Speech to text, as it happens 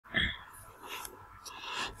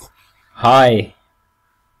Hi,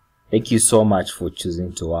 thank you so much for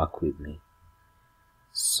choosing to work with me.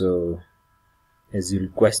 So, as you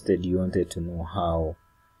requested, you wanted to know how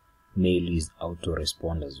Mailwizz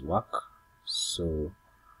autoresponders work. So,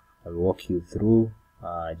 I'll walk you through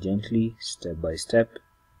gently, step by step,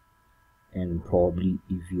 and probably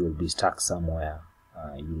if you will be stuck somewhere,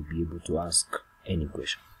 you'll be able to ask any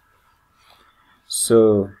question.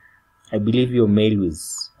 So, I believe your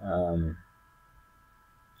Mailwizz.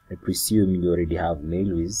 I presume you already have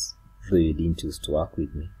Mailwizz, though you didn't choose to work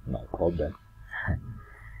with me, no problem.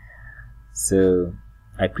 So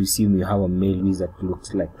I presume you have a Mailwizz that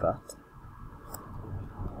looks like that.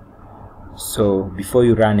 So before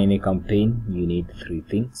you run any campaign, you need three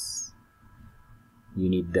things. You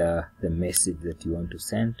need the message that you want to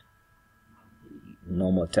send,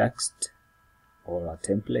 normal text or a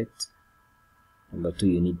template. Number two,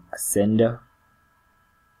 you need a sender.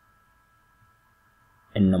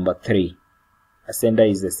 And number three, a sender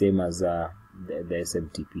is the same as the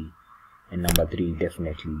SMTP. And number three,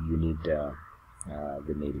 definitely you need the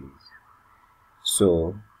Mailwizz.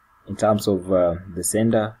 So in terms of the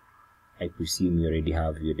sender, I presume you already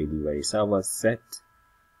have your delivery server set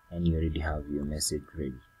and you already have your message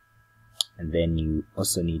ready. And then you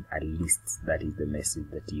also need a list, that is the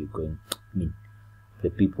message that you're going, the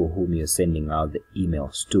people whom you're sending out the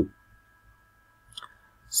emails to.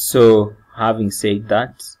 So having said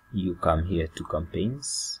that, you come here to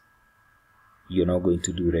campaigns. You're not going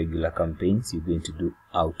to do regular campaigns, you're going to do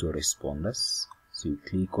autoresponders. So you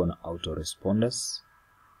click on autoresponders,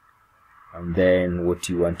 and then what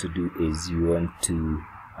you want to do is you want to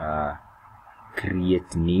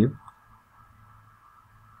create new.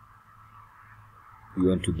 You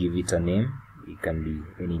want to give it a name. It can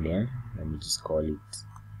be any name. Let me just call it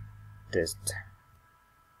test.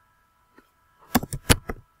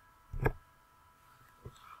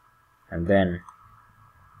 And then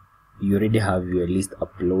you already have your list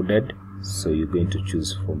uploaded, so you're going to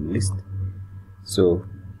choose from list. So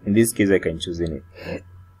in this case I can choose any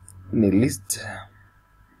list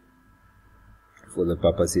for the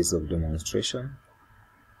purposes of demonstration.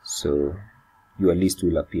 So your list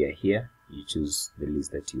will appear here. You choose the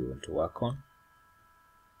list that you want to work on.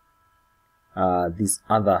 These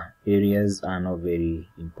other areas are not very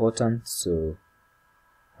important, so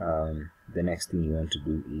the next thing you want to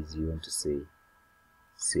do is you want to say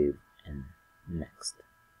save and next.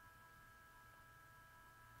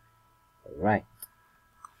 Alright,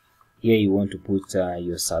 here you want to put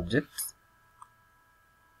your subject,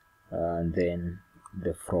 and then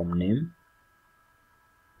the from name,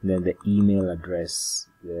 then the email address,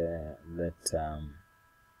 the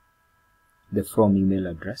from email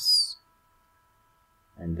address,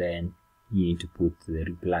 and then you need to put the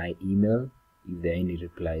reply email. If there are any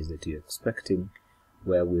replies that you're expecting,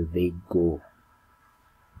 where will they go?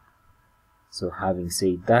 So having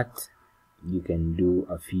said that, you can do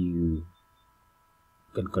a few, you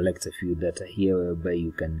can collect a few data here whereby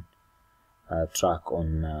you can track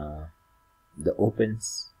on the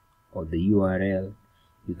opens or the URL.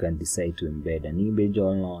 You can decide to embed an image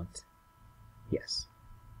or not. Yes,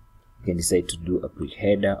 you can decide to do a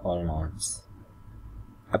preheader or not.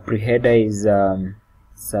 A preheader is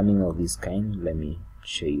something of this kind. Let me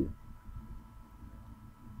show you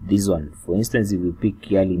this one. For instance, if we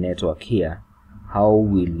pick yearly network here, how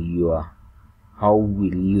will you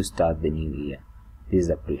start the new year? This is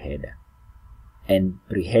a preheader, and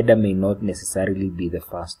preheader may not necessarily be the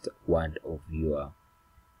first word of your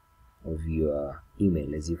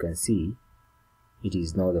email. As you can see, it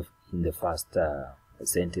is not in the first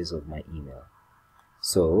sentence of my email.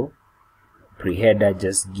 So preheader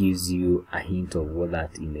just gives you a hint of what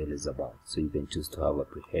that email is about, so you can choose to have a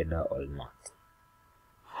preheader or not.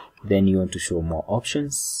 Then you want to show more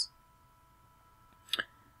options.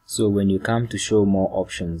 So when you come to show more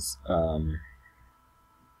options,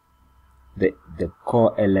 the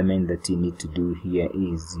core element that you need to do here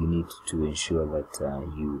is you need to ensure that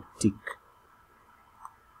you tick.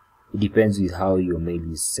 It depends with how your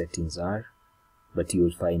Mailwizz settings are, but you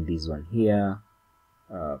will find this one here.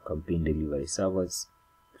 Campaign delivery servers,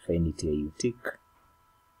 find it here, you tick,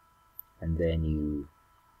 and then you,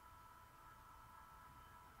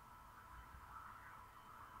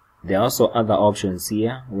 there are also other options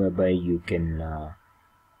here whereby you can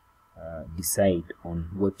decide on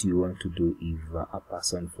what you want to do. If a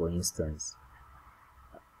person, for instance,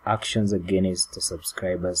 actions against the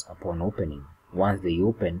subscribers upon opening, once they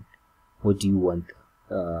open, what do you want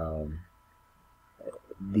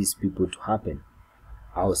these people to happen?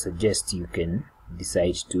 I would suggest you can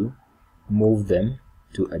decide to move them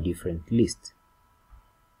to a different list.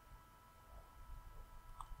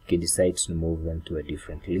 can decide to move them to a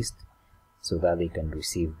different list so that they can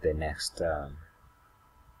receive the next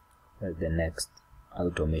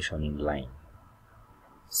automation in line.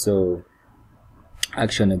 So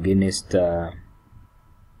action against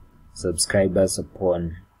subscribers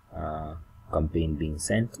upon campaign being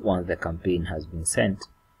sent. Once the campaign has been sent,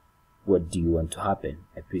 what do you want to happen?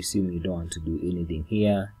 I presume you don't want to do anything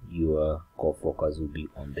here. Your core focus will be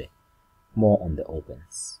on the more on the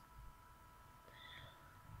opens.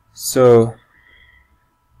 So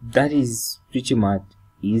that is pretty much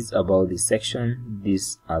is about this section.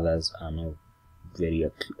 These others are not very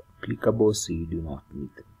applicable, so you do not need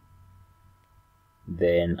them.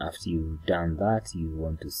 Then after you've done that, you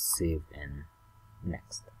want to save and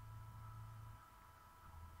next.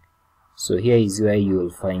 So here is where you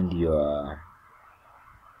will find your,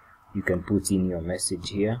 you can put in your message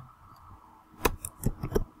here.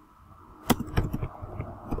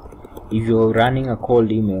 If you're running a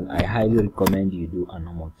cold email, I highly recommend you do a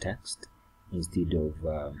normal text instead of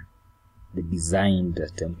the designed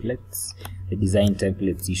templates. The designed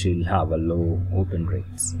templates usually have a low open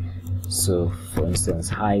rates. So for instance,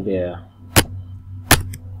 hi there,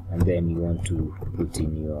 and then you want to put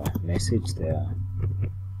in your message there.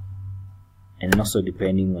 And also,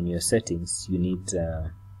 depending on your settings, you need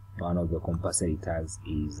one of the compulsory tags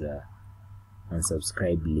is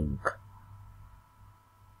unsubscribe link,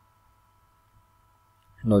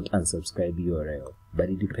 not unsubscribe URL, but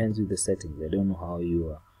it depends with the settings. I don't know how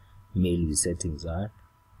your Mailwizz settings are.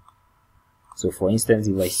 So for instance,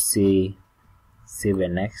 if I say save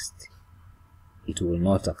and next, it will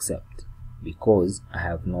not accept because I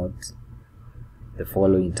have not, the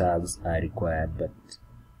following tags are required but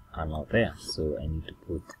are not there, so I need to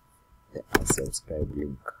put the unsubscribe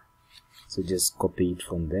link. So just copy it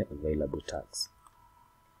from the available tags.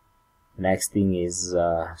 Next thing is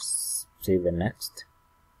save and next.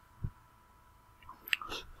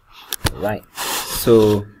 Right,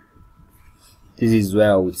 so this is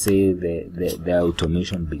where I would say the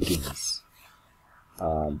automation begins,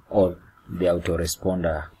 or the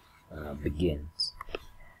autoresponder begins,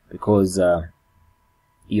 because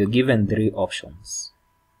you're given three options.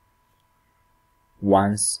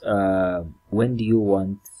 Once, when do you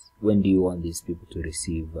want these people to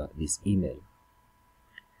receive this email?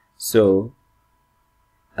 So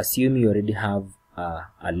assume you already have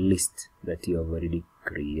a list that you have already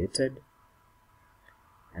created,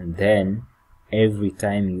 and then every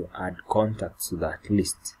time you add contacts to that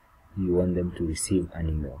list, you want them to receive an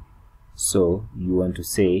email. So you want to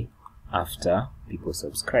say after people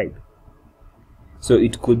subscribe. So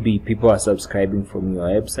it could be people are subscribing from your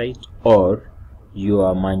website, or you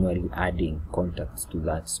are manually adding contacts to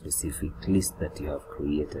that specific list that you have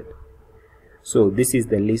created. So this is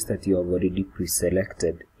the list that you have already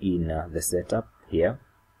pre-selected in the setup here.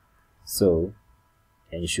 So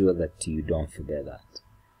ensure that you don't forget that.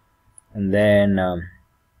 And then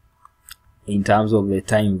in terms of the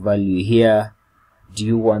time value here, do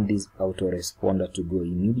you want this autoresponder to go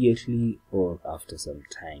immediately or after some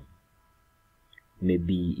time?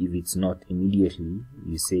 Maybe if it's not immediately,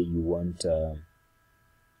 you say you want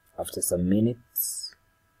after some minutes,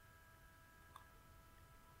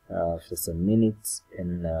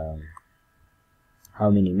 and how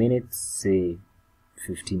many minutes? Say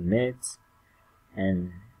 15 minutes,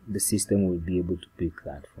 and the system will be able to pick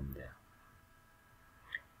that from there.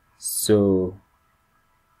 So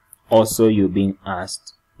also you're being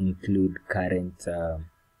asked include current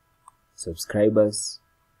subscribers.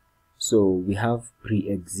 So we have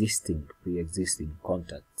pre-existing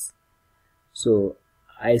contacts. So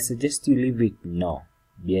I suggest you leave it no,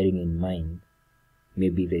 bearing in mind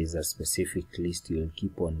maybe there is a specific list you'll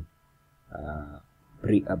keep on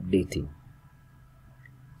pre-updating.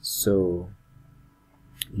 So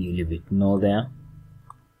you leave it no there,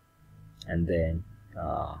 and then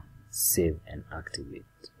save and activate.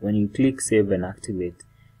 When you click save and activate,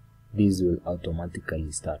 these will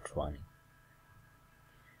automatically start running.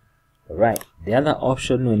 Alright, the other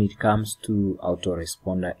option when it comes to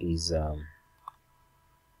autoresponder is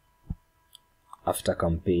after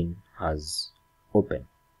campaign has opened.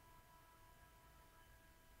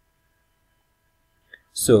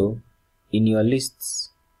 So in your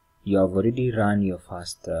lists, you have already run your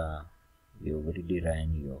first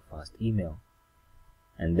email,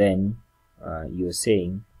 and then you're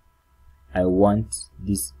saying I want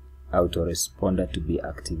this autoresponder to be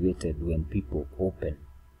activated when people open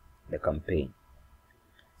the campaign.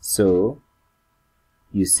 So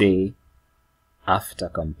you say after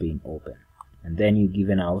campaign open, and then you give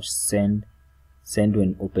an out send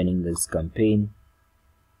when opening this campaign.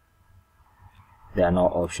 There are no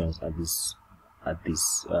options at this at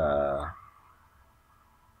this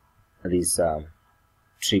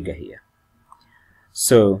trigger here.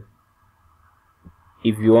 So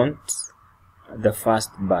if you want the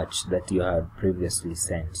first batch that you had previously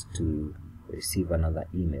sent to receive another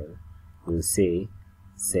email, we'll say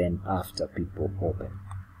send after people open.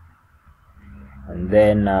 And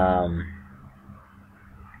then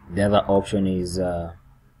the other option is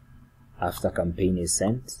after campaign is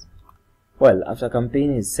sent. Well, after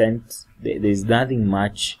campaign is sent, there's nothing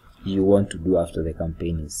much you want to do after the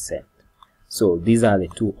campaign is sent. So these are the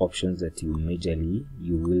two options that you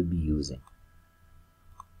will be using.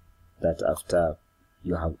 That after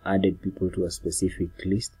you have added people to a specific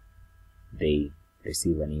list, they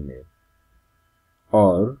receive an email.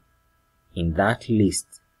 Or in that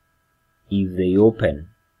list, if they open,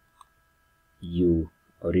 you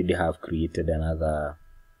already have created another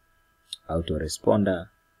autoresponder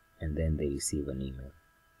and then they receive an email.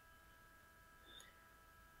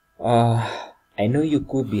 I know you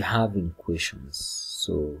could be having questions,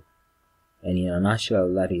 so, and in a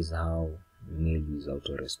nutshell, that is how Mailwizz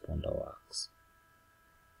autoresponder works.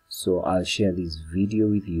 So I'll share this video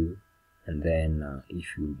with you, and then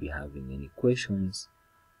if you'll be having any questions,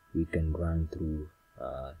 we can run through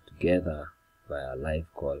together via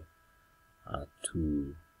live call up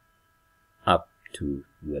to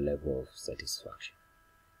your level of satisfaction.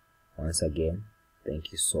 Once again,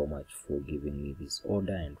 thank you so much for giving me this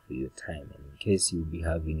order and for your time. And in case you'll be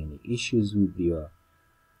having any issues with your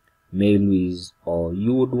Mailwizz, or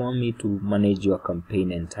you would want me to manage your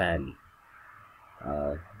campaign entirely,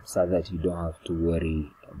 so that you don't have to worry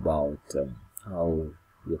about how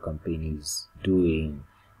your campaign is doing,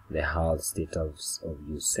 the health status of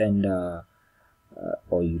your sender,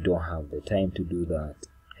 or you don't have the time to do that,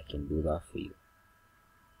 I can do that for you.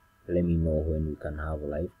 Let me know when we can have a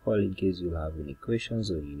live call in case you have any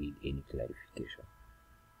questions or you need any clarification.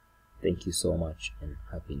 Thank you so much and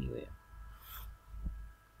Happy New Year.